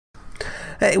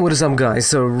Hey, what is up guys?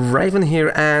 So Raven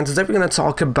here, and today we're gonna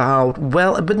talk about,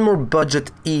 well, a bit more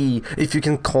budget-y, if you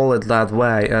can call it that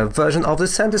way, version of the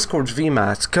Centiskorch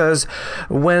Vmax, because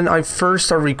when I first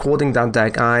started recording that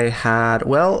deck I had,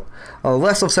 well,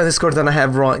 less of Centiskorch than I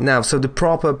have right now, so the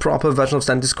proper version of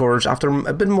Centiskorch, after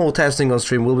a bit more testing on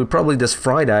stream, will be probably this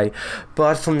Friday,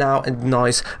 but for now a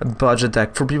nice budget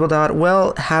deck for people that,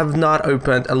 well, have not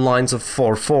opened a lines of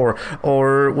 4-4,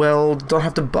 or, well, don't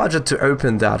have the budget to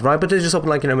open that, right? But they just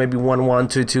open, like, you know, maybe 1-1,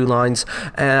 2-2 lines,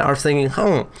 are thinking,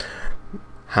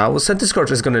 how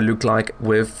Centiskorch is going to look like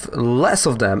with less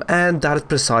of them, and that is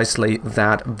precisely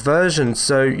that version.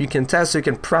 So you can test, so you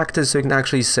can practice, so you can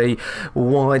actually see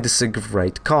why this is a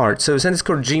great card. So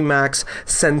Centiskorch Vmax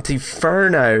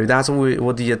Centiferno, that's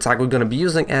what the attack we're going to be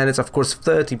using, and it's of course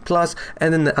 30 plus,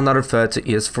 and then another 30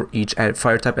 is for each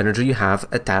fire type energy you have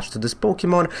attached to this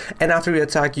Pokemon, and after you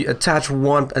attack you attach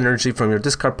one energy from your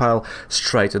discard pile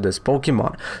straight to this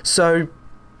Pokemon. So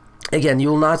again, you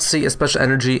will not see a special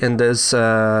energy in this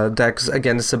deck.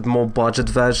 Again, it's a more budget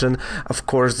version. Of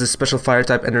course, the special fire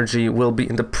type energy will be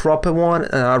in the proper one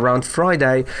around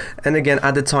Friday. And again,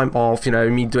 at the time of, you know,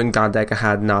 me doing that deck, I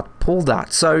had not pulled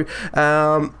that. So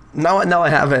now I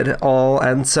have it all,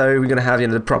 and so we're gonna have, you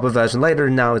know, the proper version later.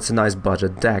 Now it's a nice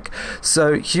budget deck.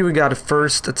 So here we got a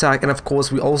first attack, and of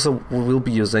course we also will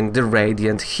be using the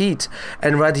Radiant Heat.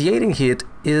 And Radiating Heat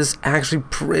is actually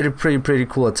pretty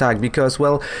cool attack, because,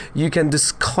 well, you can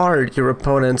discard your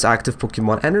opponent's active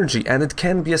Pokemon energy, and it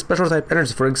can be a special type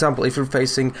energy. For example, if you're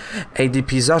facing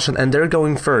ADP Zacian and they're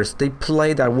going first, they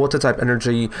play that water type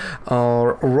energy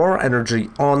or Aurora energy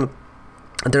on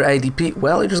their ADP,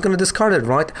 well, you're just going to discard it,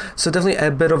 right? So definitely a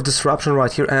bit of disruption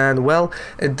right here, and, well,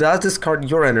 it does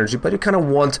discard your energy, but you kind of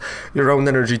want your own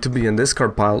energy to be in this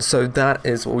card pile, so that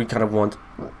is what we kind of want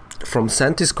from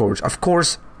Centiskorch. Of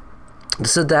course,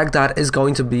 this is a deck that is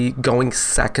going to be going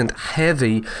second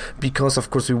heavy, because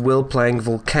of course we will playing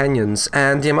Volcanions,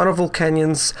 and the amount of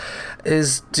Volcanions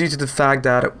is due to the fact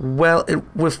that, well,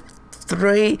 with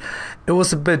 3 it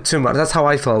was a bit too much. That's how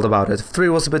I felt about it. 3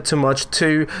 was a bit too much.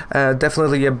 2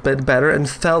 definitely a bit better, and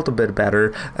felt a bit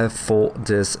better for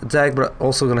this deck, but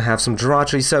also gonna have some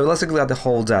Jirachi. So let's look at the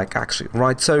whole deck actually,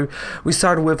 right? So we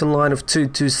start with a line of 2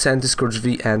 Centiskorch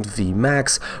V and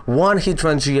Vmax, 1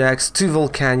 Heatran GX, 2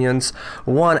 Volcanions,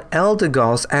 1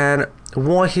 Eldegoss, and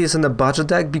why he's in the budget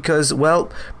deck? Because, well,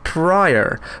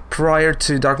 prior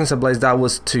to Darkness Ablaze, that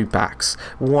was 2 packs,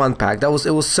 1 pack. It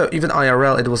was so, even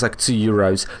IRL it was like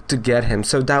 €2 to get him.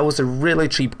 So that was a really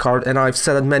cheap card, and I've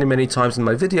said it many times in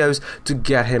my videos to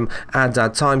get him at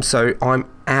that time. So I'm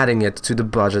adding it to the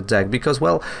budget deck because,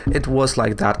 well, it was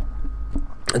like that.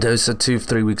 Those are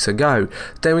 2-3 weeks ago.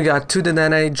 Then we got 2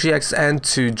 Dedenne GX and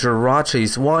 2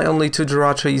 Jirachis. Why only 2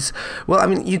 Jirachis? Well, I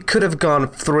mean, you could have gone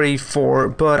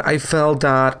 3-4, but I felt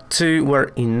that 2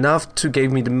 were enough to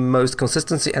give me the most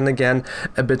consistency, and again,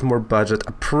 a bit more budget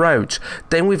approach.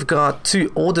 Then we've got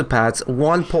 2 Order Pads,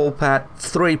 1 Pole Pad,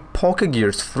 3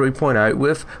 Pokegears 3.0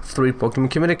 with 3 Pokemon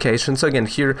Communication. So again,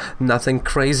 here, nothing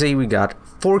crazy. We got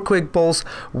 4 Quick Balls,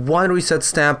 1 Reset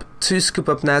Stamp, 2 Scoop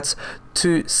Up Nets,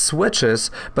 2 switches.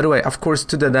 By the way, of course,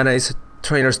 2 Dedenne's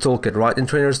Trainer's Toolkit, right? In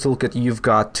Trainer's Toolkit you've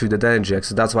got 2 Dedenne GX,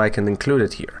 so that's why I can include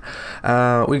it here.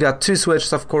 We got 2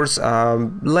 switches, of course.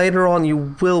 Later on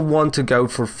you will want to go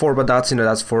for 4, but that's, you know,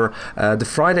 that's for the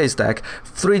Fridays deck.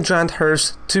 3 Giant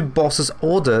Hearths, 2 Boss's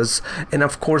Orders, and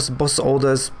of course Boss's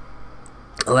Orders,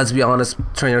 let's be honest,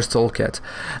 Trainer's Toolkit.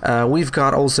 We've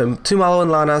got also 2 Malo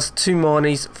and Lanas, 2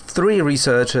 Monies, 3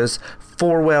 Researchers,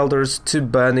 4 Welders, 2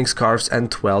 Burning Scarves, and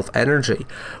 12 Energy.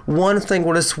 One thing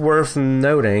what is worth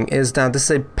noting is that this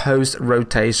is a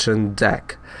post-rotation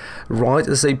deck. Right,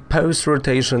 it's a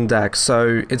post-rotation deck,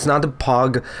 so it's not a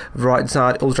POG, right? It's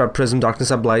not Ultra Prism,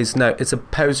 Darkness Ablaze. No, it's a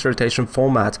post-rotation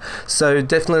format. So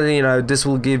definitely, you know, this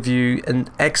will give you an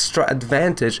extra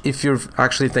advantage if you're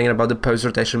actually thinking about the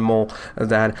post-rotation more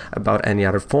than about any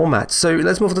other format. So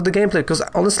let's move to the gameplay, because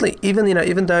honestly, even, you know,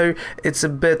 even though it's a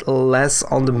bit less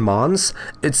on the mons,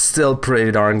 it's still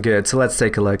pretty darn good. So let's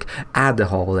take a look at the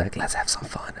whole deck. Let's have some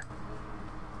fun.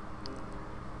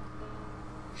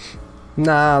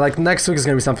 Nah, like next week is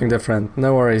gonna be something different.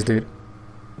 No worries, dude.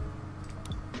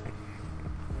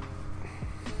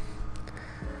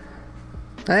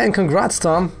 And congrats,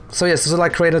 Tom. So yes, this is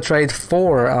like create a trade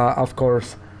 4, of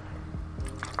course.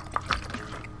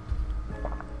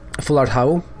 Full art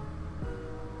how?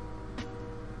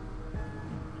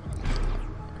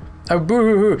 Oh,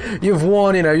 boo! You've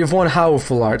won, you know, you've won how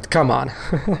full art. Come on.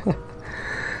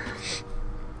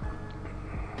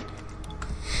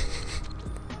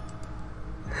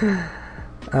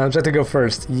 Try to go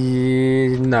first.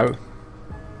 No.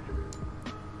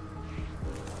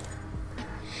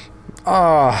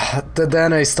 Oh, the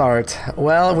Dene start.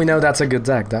 Well, we know that's a good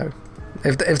deck, though.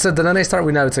 If it's a Dene start,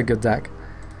 we know it's a good deck.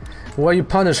 Well, you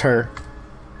punish her.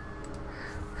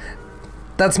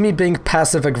 That's me being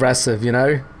passive-aggressive, you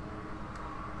know?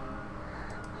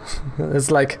 It's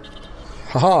like...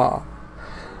 Haha.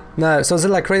 No, so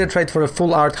Zilla, create a trade for a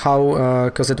full art how,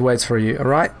 cause it waits for you,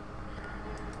 alright?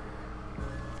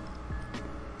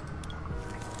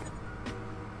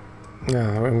 Yeah,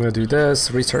 I'm gonna do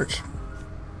this, research.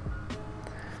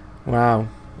 Wow.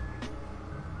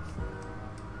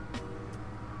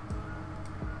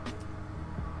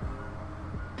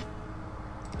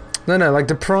 No, like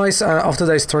the price of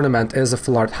today's tournament is a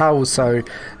full art house, so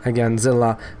again,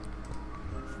 Zilla,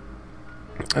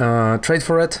 trade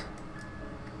for it.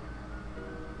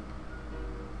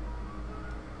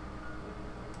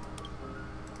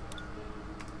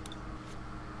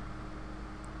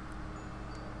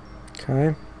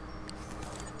 Okay.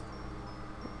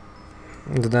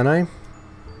 The Dene.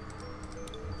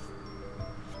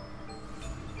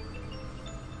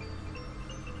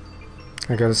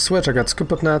 I got a switch, I got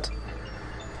Scoop Up Net.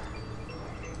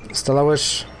 Stellar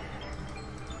Wish.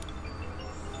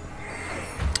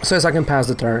 So yes, I can pass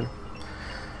the turn.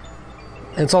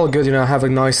 It's all good, you know, I have a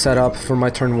nice setup for my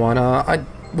turn 1. I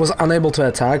was unable to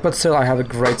attack, but still I have a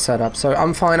great setup. So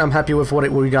I'm fine, I'm happy with what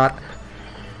we got.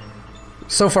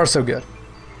 So far, so good.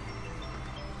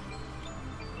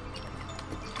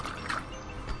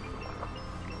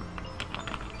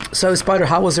 So Spider,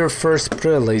 how was your first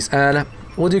pre-release? And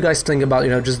what do you guys think about, you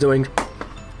know, just doing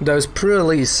those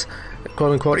pre-release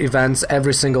quote-unquote events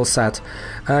every single set?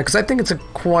 Because I think it's a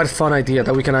quite fun idea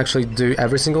that we can actually do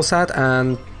every single set,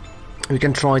 and we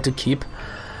can try to keep.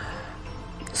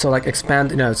 So like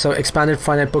expand, you know, so expanded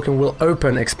finite booking will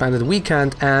open expanded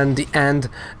weekend, and the end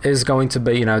is going to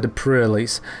be, you know, the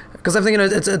pre-release. Because I think, you know,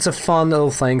 it's a fun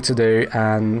little thing to do,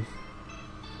 and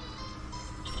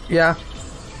yeah.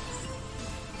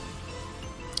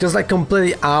 Just like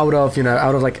completely out of, you know,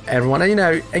 out of like everyone, and you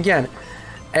know, again,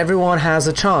 everyone has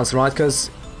a chance, right? Because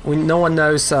no one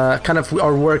knows, kind of, we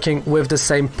are working with the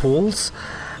same pools,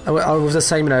 or with the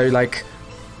same, you know, like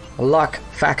luck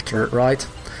factor, right?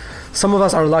 Some of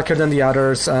us are luckier than the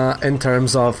others in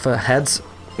terms of heads,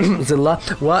 Zilla.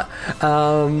 What?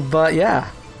 But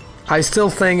yeah, I still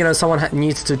think, you know, someone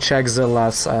needs to check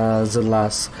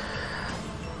Zilla's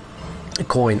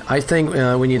coin. I think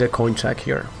we need a coin check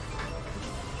here.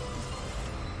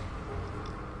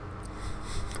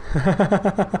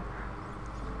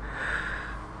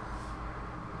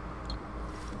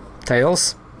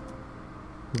 Tails.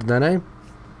 Dene.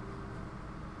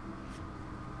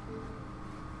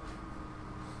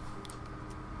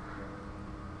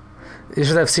 You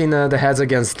should have seen the heads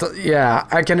against. Yeah,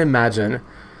 I can imagine.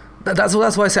 That's why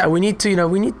I said we need to, you know,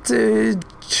 we need to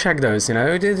check those, you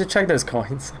know, to check those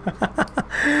coins.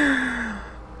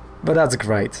 But that's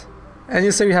great. And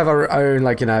you see, we have our own,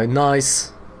 like, you know,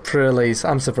 nice pre-release.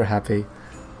 I'm super happy.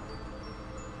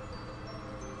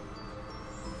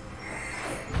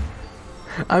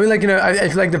 I mean, like, you know, I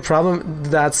feel like the problem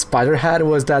that Spider had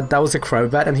was that was a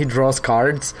Crobat and he draws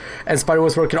cards, and Spider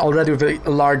was working already with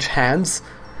large hands.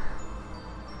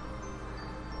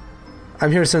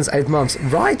 I'm here since 8 months.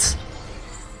 Right?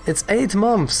 It's 8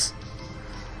 months.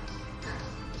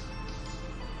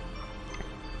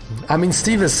 I mean,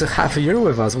 Steve is half a year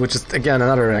with us, which is, again,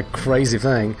 another crazy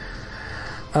thing.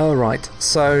 Alright,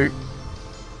 so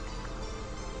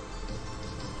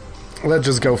let's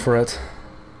just go for it.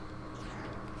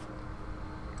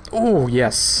 Oh,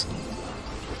 yes.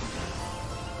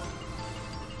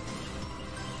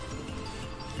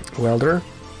 Welder.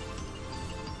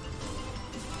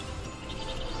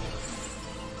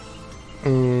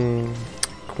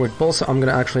 Quick ball, so I'm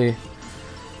gonna actually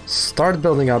start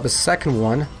building up a second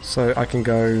one, so I can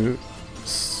go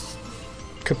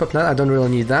Scoop Up Net. I don't really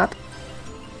need that.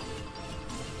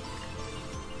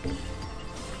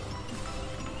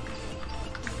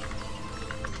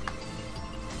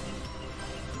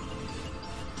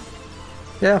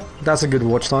 Yeah, that's a good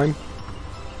watch time.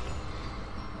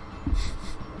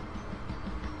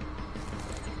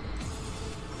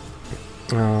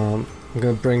 I'm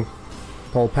gonna bring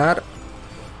Paul Pad.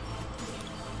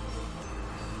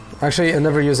 Actually, I'm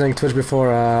never using Twitch before,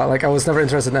 like I was never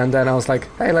interested, and then I was like,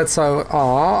 hey, let's so,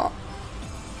 aww.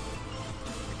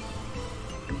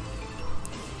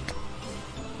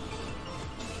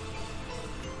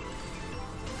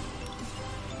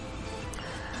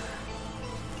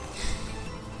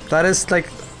 That is like,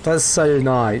 that's so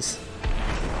nice.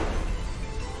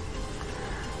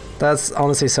 That's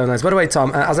honestly so nice. By the way,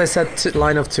 Tom, as I said,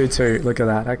 line of 2-2, look at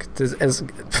that. Like, this is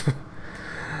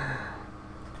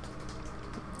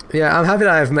Yeah, I'm happy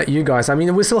that I've met you guys. I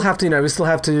mean, we still have to, we still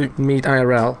have to meet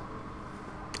IRL.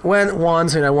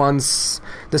 Once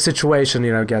the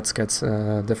situation, gets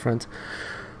different.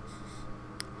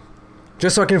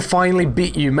 Just so I can finally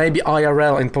beat you, maybe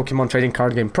IRL in Pokemon trading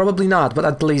card game. Probably not, but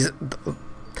at least,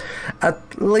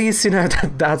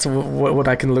 that's what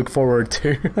I can look forward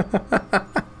to.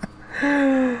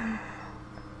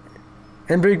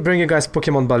 And bring you guys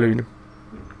Pokemon Balloon.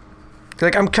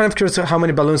 Like, I'm kind of curious how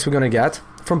many balloons we're gonna get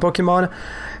from Pokemon,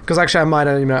 because actually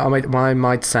I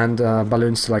might send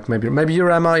balloons to, like, maybe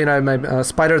Urema, maybe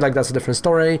Spider. Like, that's a different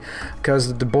story,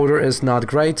 because the border is not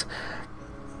great.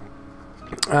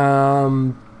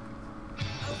 So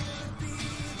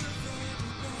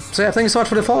yeah, thank you so much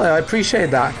for the follow. I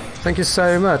appreciate that. Thank you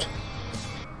so much.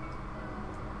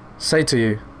 Say to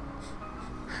you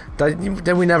that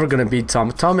we're never gonna beat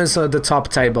Tom. Tom is the top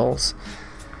tables.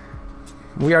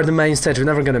 We are the main stage. We're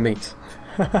never gonna meet.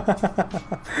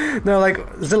 No, like,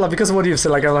 Zilla, because of what you've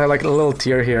said, like, I like a little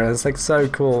tear here. It's like so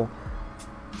cool.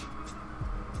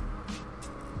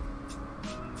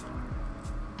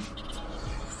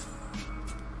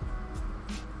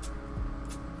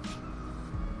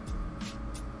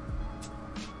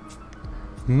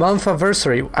 Month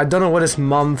anniversary. I don't know what is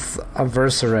month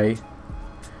anniversary.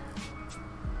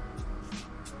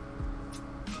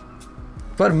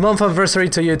 But month anniversary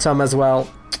to you, Tom, as well.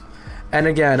 And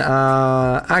again,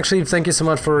 actually, thank you so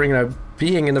much for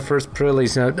being in the first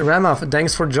pre-release. Rema,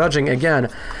 thanks for judging again.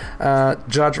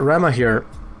 Judge Rema here,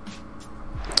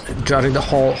 judging the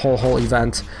whole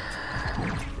event.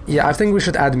 Yeah, I think we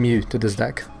should add Mew to this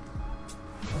deck.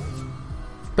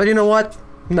 But you know what?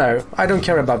 No, I don't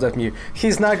care about that Mew.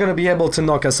 He's not gonna be able to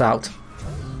knock us out.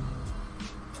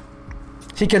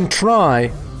 He can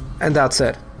try, and that's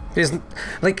it. He's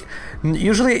like,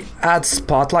 usually at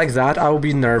spot like that, I will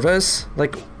be nervous,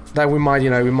 like that we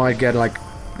might get like,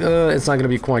 it's not gonna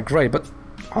be quite great. But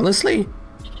honestly,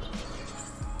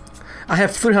 I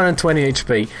have 320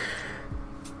 HP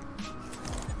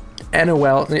and a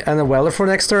Weller for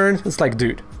next turn. It's like,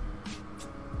 dude.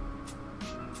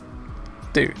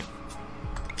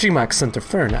 Vmax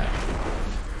Centinferno.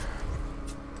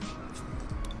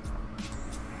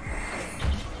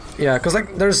 Yeah, because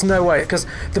like there's no way. Because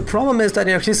the problem is that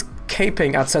he's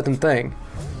caping at certain thing.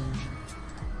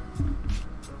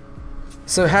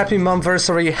 So happy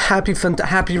monthversary,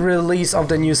 happy release of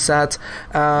the new set.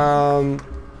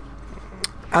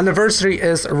 Anniversary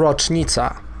is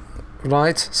Rocznica,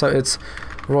 right? So it's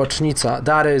Rocznica.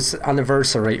 That is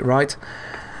anniversary, right?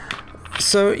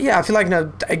 So yeah, I feel like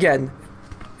now again,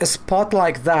 a spot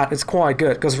like that is quite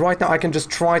good, because right now I can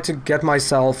just try to get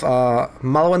myself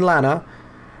Mallow and Lana,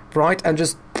 right, and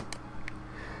just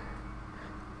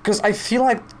because I feel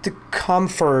like the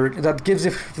comfort that gives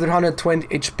you 320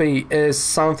 HP is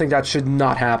something that should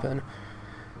not happen,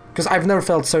 because I've never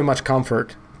felt so much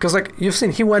comfort. Because like you've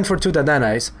seen, he went for 2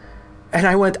 Dedenes and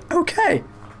I went, okay,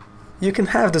 you can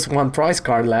have this one prize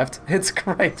card left, it's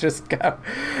great, just go.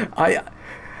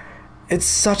 It's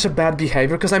such a bad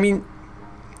behavior, because I mean,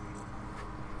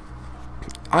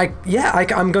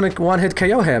 I'm gonna one-hit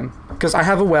KO him, because I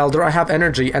have a welder, I have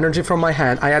energy from my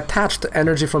hand, I attached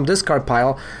energy from this card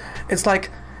pile. It's like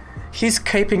he's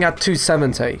caping at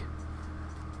 270.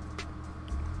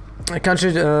 I can't.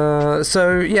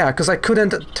 So yeah, because I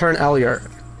couldn't turn earlier.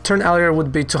 Turn earlier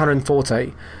would be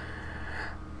 240.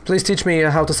 Please teach me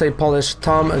how to say Polish.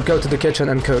 Tom, go to the kitchen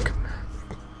and cook.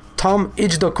 Tom,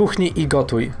 idź do kuchni I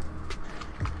gotuj.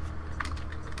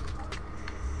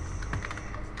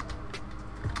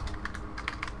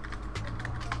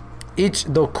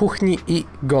 Idź do kuchni I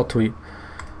gotuj.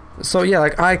 So yeah,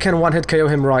 like I can one-hit KO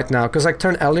him right now, because like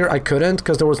turn earlier I couldn't,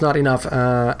 because there was not enough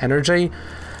energy.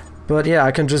 But yeah,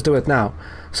 I can just do it now.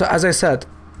 So as I said,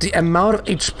 the amount of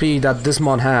HP that this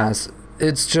mon has,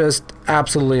 it's just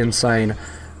absolutely insane.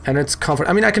 And it's comfort.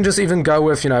 I mean, I can just even go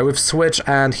with, with Switch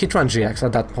and Heatran GX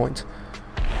at that point.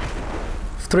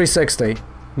 360.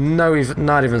 No,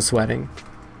 not even sweating.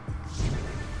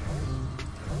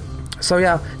 So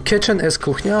yeah, kitchen is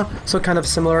kuchnia, so kind of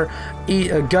similar.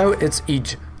 Go, it's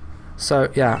idź. So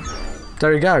yeah,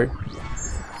 there you go.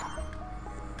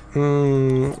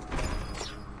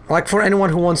 Like for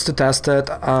anyone who wants to test it,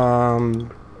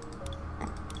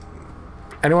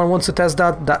 anyone wants to test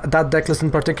that deck list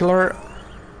in particular,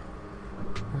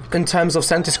 in terms of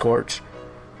Centiskorch,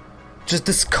 just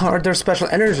discard their special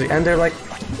energy, and they're like,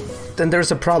 then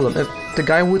there's a problem. If the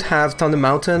guy would have Thunder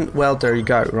Mountain, well, there you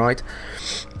go, right?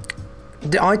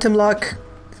 The item luck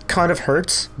kind of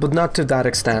hurts, but not to that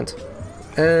extent.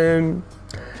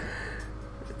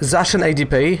 Zacian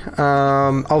ADP,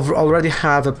 I already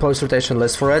have a post-rotation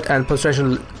list for it, and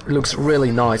post-rotation looks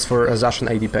really nice for a Zacian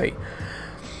ADP.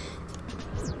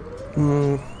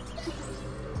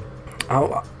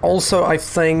 Also, I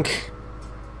think,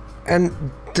 and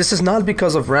this is not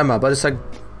because of Rema, but it's like,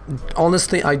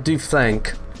 honestly, I do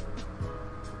think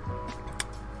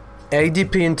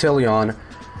ADP Inteleon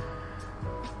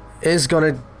is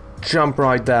gonna jump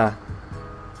right there.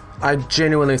 I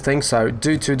genuinely think so,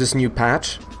 due to this new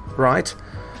patch, right?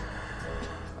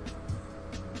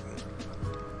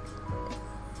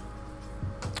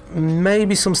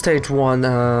 Maybe some stage 1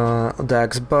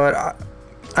 decks, but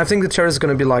I think the tier is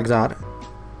gonna be like that.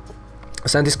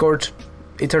 Centiskorch,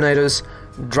 Eternatus,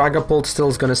 Dragapult still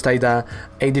is gonna stay there,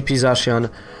 ADP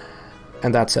Zacian,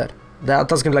 and that's it.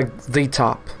 That's gonna be like the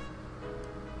top.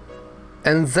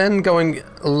 And then going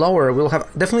lower, we'll have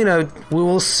definitely we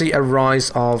will see a rise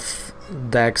of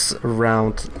decks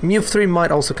around. Mew 3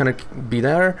 might also kind of be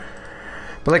there,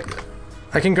 but like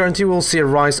I can guarantee we'll see a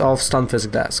rise of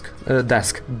Stunfisk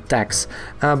decks.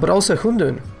 But also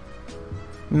Hundun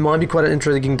might be quite an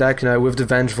intriguing deck, with the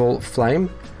Vengeful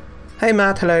Flame. Hey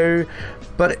Matt, hello.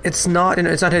 But it's not,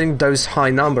 it's not hitting those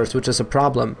high numbers, which is a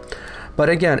problem. But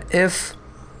again, if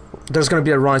there's going to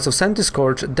be a rise of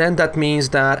Centiskorch, then that means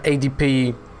that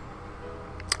ADP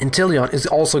Inteleon is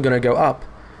also going to go up.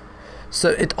 So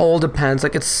it all depends,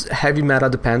 like it's heavy meta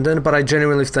dependent, but I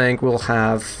genuinely think we'll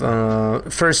have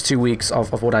first 2 weeks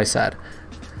of what I said.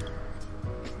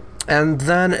 And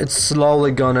then it's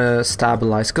slowly gonna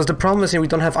stabilize, because the problem is we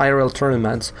don't have IRL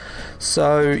tournaments,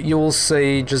 so you will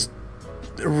see just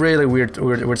really weird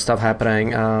stuff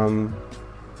happening. And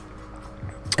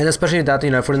especially that,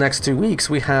 for the next 2 weeks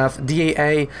we have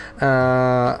DAA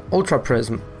Ultra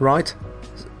Prism, right?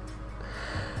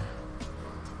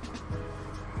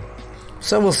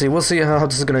 So we'll see how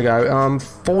this is gonna go.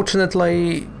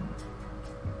 Fortunately,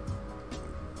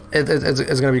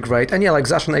 it's gonna be great. And yeah, like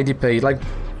Zacian ADP, like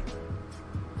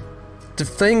the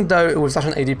thing though with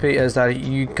Zacian ADP is that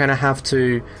you kind of have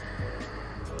to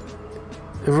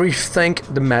rethink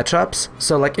the matchups.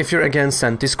 So like if you're against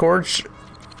Centiskorch,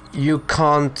 you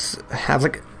can't have,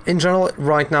 like, in general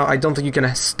right now I don't think you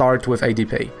can start with ADP.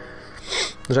 Did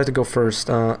I have to go first?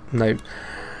 No.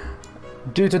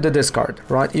 Due to the discard,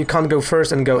 right? You can't go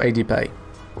first and go ADP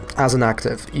as an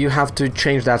active. You have to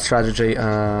change that strategy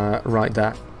right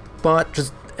there. But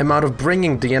just amount of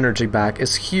bringing the energy back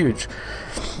is huge.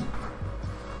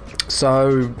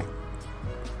 So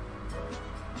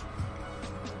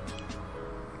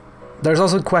there's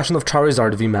also a question of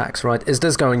Charizard Vmax, right? Is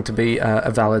this going to be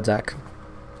a valid deck?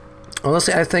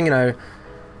 Honestly, I think,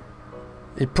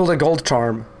 you pulled a Gold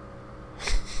Charm.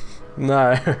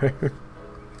 No.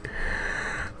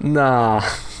 Nah.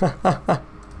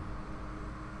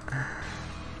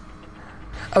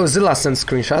 Oh, Zilla sent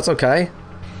screenshots, okay.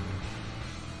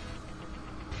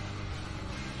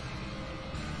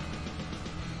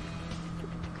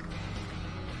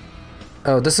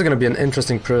 Oh, this is gonna be an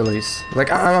interesting pre-release.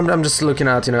 Like, I'm just looking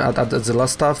at, at the Zilla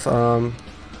stuff.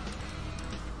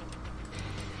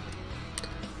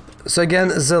 So again,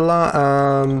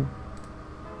 Zilla,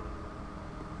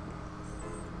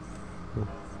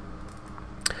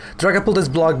 Dragapult is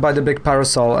blocked by the big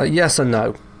Parasol. Yes and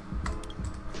no.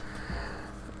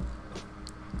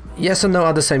 Yes and no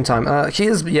at the same time. He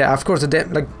is, yeah, of course,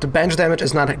 the bench damage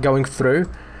is not going through,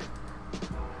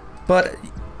 but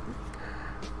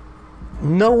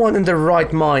no one in their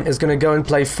right mind is gonna go and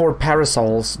play 4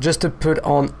 Parasols just to put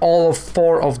on all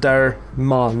 4 of their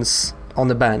Mons on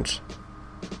the bench,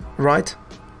 right?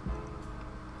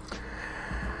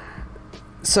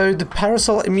 So the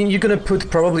Parasol, I mean, you're gonna put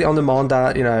probably on the Mon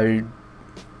that,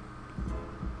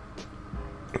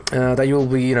 that you'll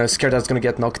be, scared that's gonna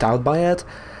get knocked out by it.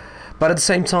 But at the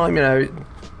same time,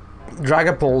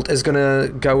 Dragapult is gonna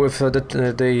go with how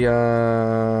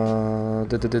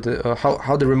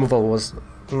the removal was.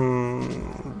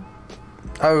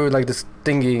 Oh, like this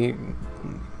thingy.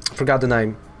 Forgot the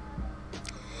name.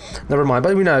 Never mind.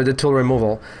 But we know the tool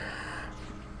removal.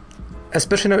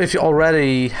 Especially if you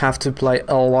already have to play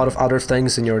a lot of other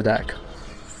things in your deck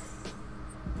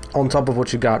on top of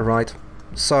what you got, right?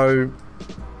 So,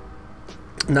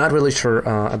 not really sure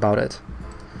about it.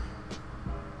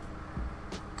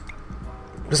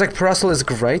 Because like Parasol is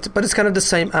great, but it's kind of the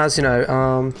same as,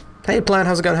 hey Plan,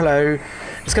 how's it going? Hello.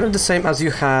 It's kind of the same as you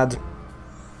had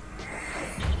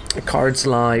cards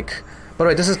like, by the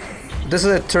way, this is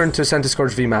a turn to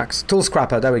Centiskorch Vmax. Tool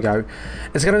Scrapper, there we go.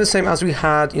 It's kind of the same as we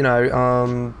had,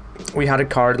 we had a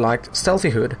card like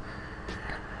Stealthy Hood.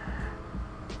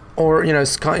 or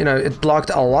it blocked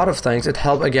a lot of things. It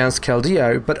helped against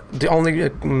Keldeo, but the only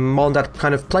mon that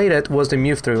kind of played it was the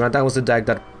Mewtwo, right? That was the deck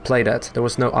that played it. There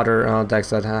was no other decks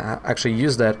that actually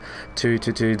used it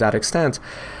to that extent.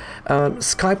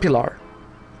 Sky Pillar.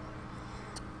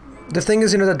 The thing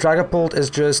is, that Dragapult is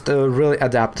just really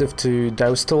adaptive to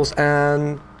those tools,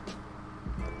 and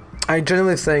I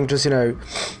genuinely think just,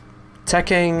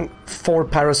 taking 4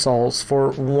 Parasols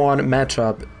for one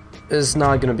matchup is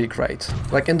not going to be great.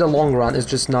 Like, in the long run, it's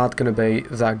just not going to be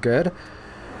that good.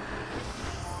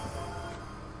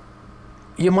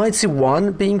 You might see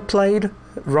one being played,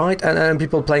 right? And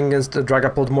people playing against the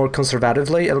Dragapult more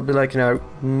conservatively. It'll be like,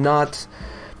 not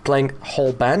playing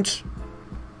whole bench.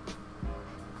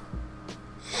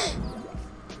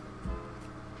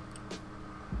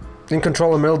 In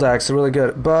control and middle decks are really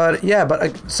good, but yeah,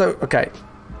 okay.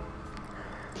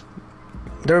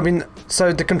 There have been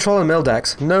the control and middle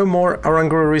decks. No more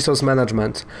Aranguru resource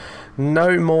management.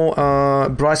 No more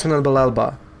Bryceman and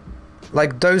Belelba.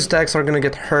 Like, those decks are gonna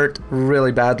get hurt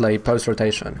really badly post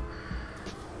rotation.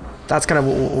 That's kind of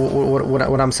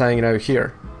what I'm saying,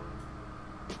 here.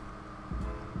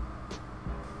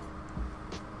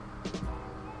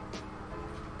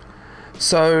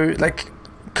 So, like,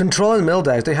 control and mill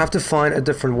decks, they have to find a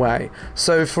different way.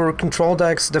 So for control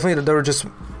decks, definitely they'll just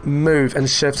move and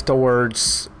shift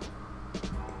towards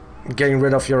getting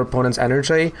rid of your opponent's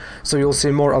energy. So you'll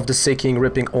see more of the seeking,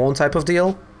 ripping on type of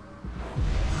deal.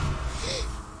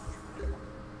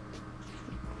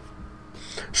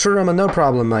 Sure, Rama, no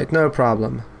problem, mate, no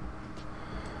problem.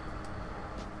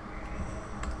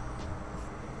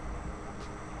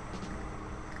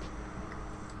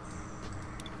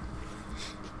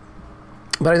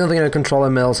 But I don't think control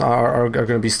and mills are going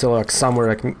to be still like somewhere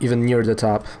like even near the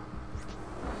top.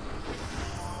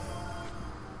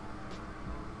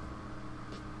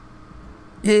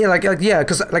 Yeah,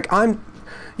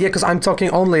 because I'm talking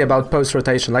only about post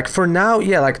rotation. Like for now,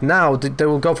 yeah, like now they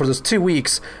will go for those 2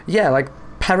 weeks. Yeah, like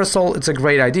Parasol, it's a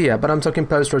great idea, but I'm talking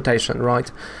post rotation,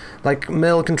 right? Like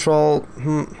mill control,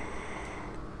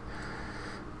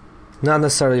 not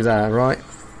necessarily there, right?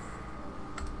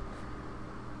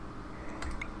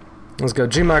 Let's go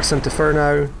Vmax and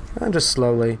Inferno, and just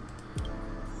slowly.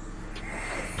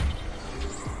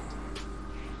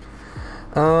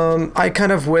 I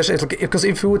kind of wish it, because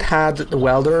if we would had the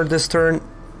Welder this turn,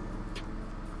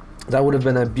 that would have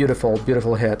been a beautiful,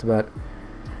 beautiful hit, but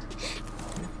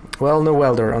well, no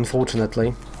Welder,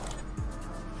 unfortunately.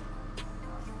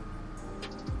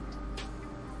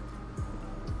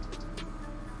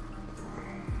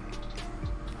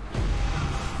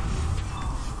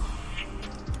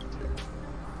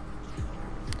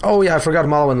 Oh yeah, I forgot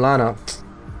Malo and Lana.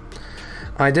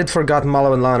 I did forgot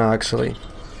Malo and Lana, actually.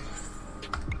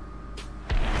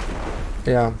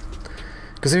 Yeah.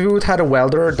 Because if we would had a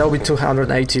Welder, that would be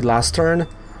 280 last turn.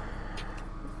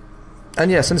 And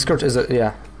yeah, Centiskorch is a...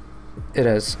 yeah. It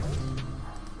is.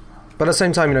 But at the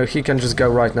same time, he can just go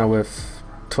right now with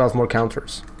 12 more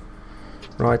counters.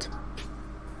 Right?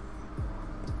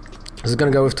 He's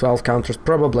gonna go with 12 counters,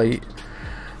 probably.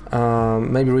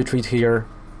 Maybe retreat here.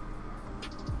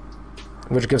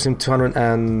 Which gives him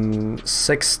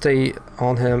 260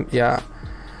 on him, yeah.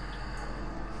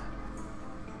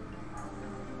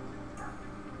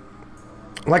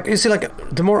 Like, you see, like,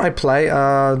 the more I play,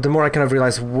 the more I kind of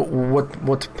realize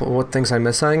what things I'm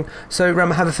missing. So,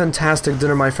 Ram, have a fantastic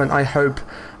dinner, my friend. I hope.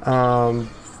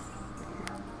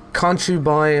 Can't you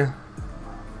buy...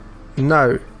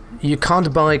 No. You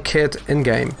can't buy kit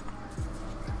in-game.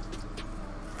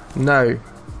 No.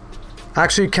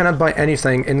 Actually, you cannot buy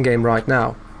anything in-game right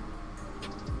now.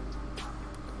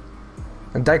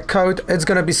 And that code, it's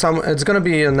gonna be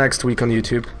next week on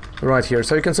YouTube, right here.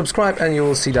 So you can subscribe and you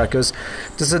will see that, because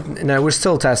this is, we're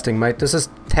still testing, mate. This is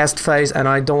test phase, and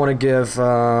I don't want to give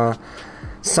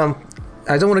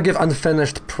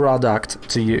unfinished product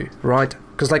to you, right?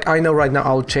 Because like I know right now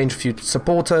I'll change a few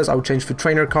supporters, I'll change a few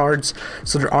trainer cards,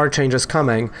 so there are changes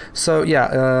coming. So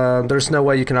yeah, there's no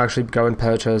way you can actually go and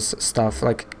purchase stuff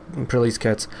like pre-release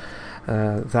kits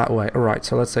that way. Alright,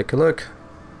 so let's take a look.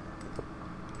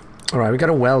 Alright, we got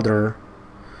a Welder.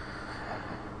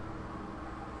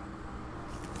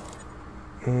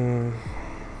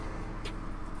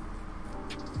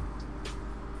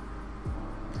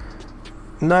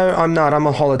 No, I'm not. I'm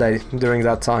on holiday during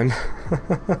that time.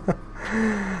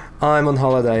 I'm on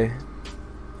holiday.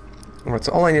 Alright,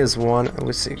 so all I need is one.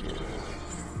 Let's see.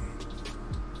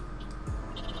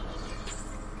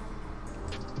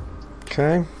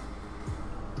 Okay.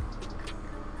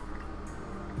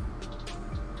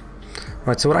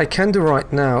 Right, so what I can do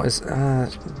right now is,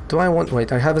 do I want,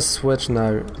 wait, I have a switch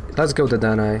now. Let's go to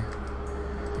Dene.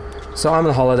 So I'm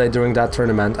on holiday during that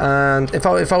tournament, and if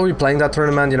I were be playing that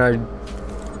tournament, you know,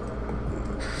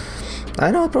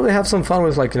 I know I'll probably have some fun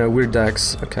with, like, you know, weird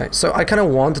decks. Okay, so I kind of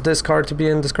want this card to be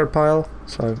in this card pile,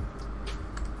 so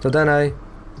Dene.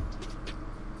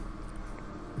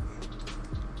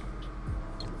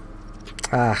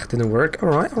 Ah, didn't work.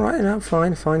 Alright, no,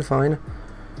 fine.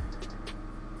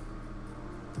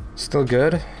 Still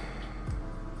good.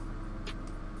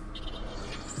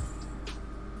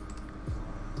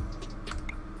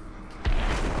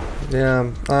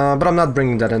 Yeah, but I'm not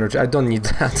bringing that energy. I don't need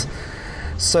that.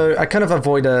 So I kind of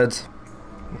avoided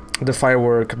the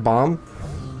firework bomb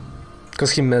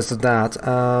because he missed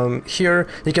that. Here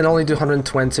he can only do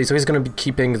 120, so he's going to be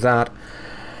keeping that.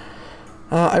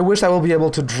 I wish I will be able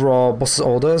to draw boss's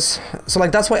orders. So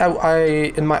like that's why I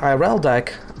in my IRL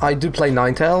deck I do play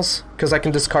Ninetales, because I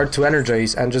can discard 2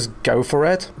 energies and just go for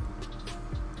it.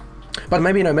 But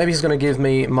maybe, you know, maybe he's gonna give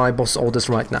me my boss orders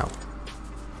right now.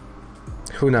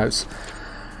 Who knows?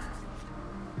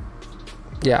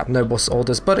 Yeah, no boss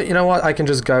orders. But you know what? I can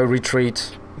just go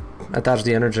retreat, attach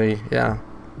the energy. Yeah,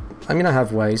 I mean I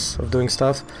have ways of doing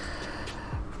stuff.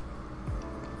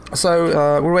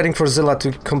 So we're waiting for Zilla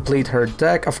to complete her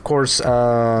deck. Of course,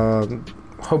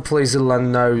 hopefully Zilla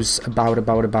knows about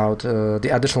the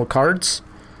additional cards,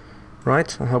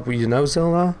 right? I hope you know,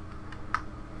 Zilla.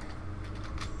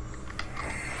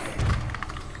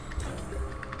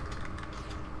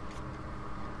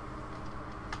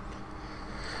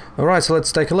 All right, so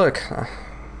let's take a look.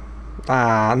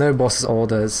 Ah, no boss's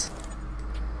orders.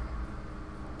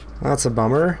 That's a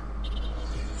bummer.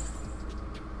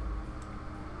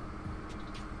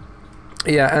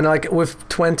 Yeah, and like with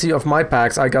 20 of my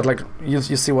packs, I got like, you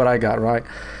see what I got, right?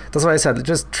 That's why I said,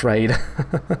 just trade.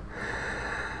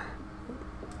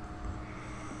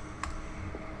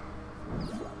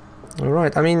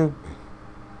 Alright, I mean,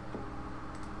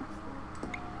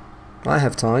 I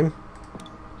have time.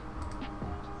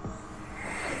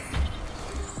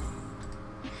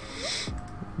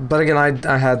 But again,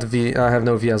 I have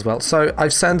no V as well. So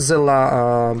I've sent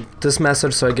Zilla this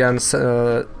message. So again,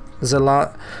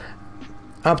 Zilla,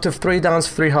 up to 3 downs,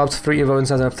 3 hops, 3 evo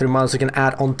instants, and 3 miles. You can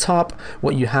add on top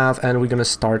what you have, and we're gonna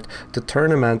start the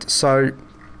tournament. So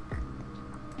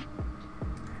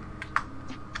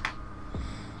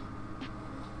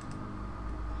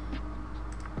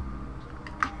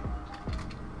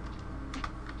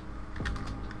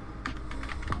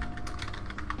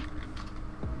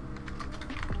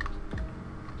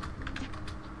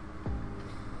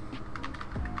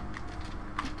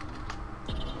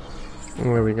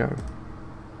there we go.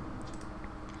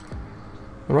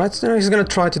 Alright, so he's gonna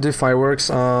try to do fireworks.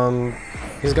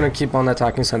 He's gonna keep on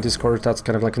attacking Centiskorch. That's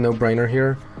kind of like a no-brainer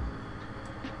here.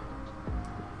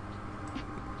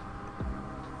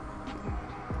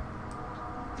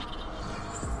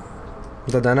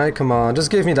 Dene, come on,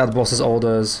 just give me that boss's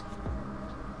orders.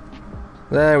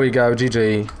 There we go,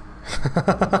 GG.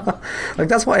 Like,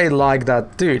 that's why I like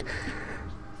that, dude.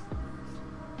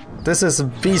 This is a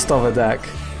beast of a deck.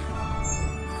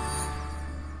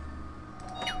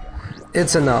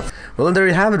 It's enough. Well, there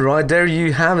you have it, right? There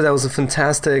you have it. That was a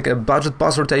fantastic budget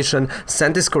boss rotation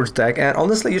Centiskorch deck, and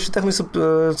honestly, you should definitely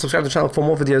subscribe to the channel for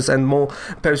more videos and more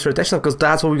post rotation, because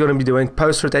that's what we're going to be doing.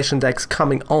 Post rotation decks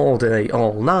coming all day,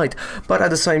 all night. But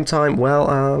at the same time,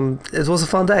 well, it was a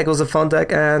fun deck. It was a fun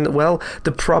deck, and well,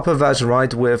 the proper version,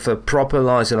 right, with proper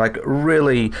lines, like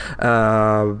really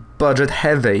budget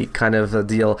heavy kind of a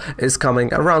deal, is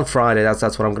coming around Friday. That's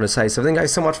what I'm going to say. So thank you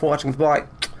guys so much for watching. Bye.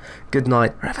 Good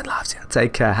night. Raven loves you.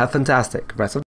 Take care. Have a fantastic rest of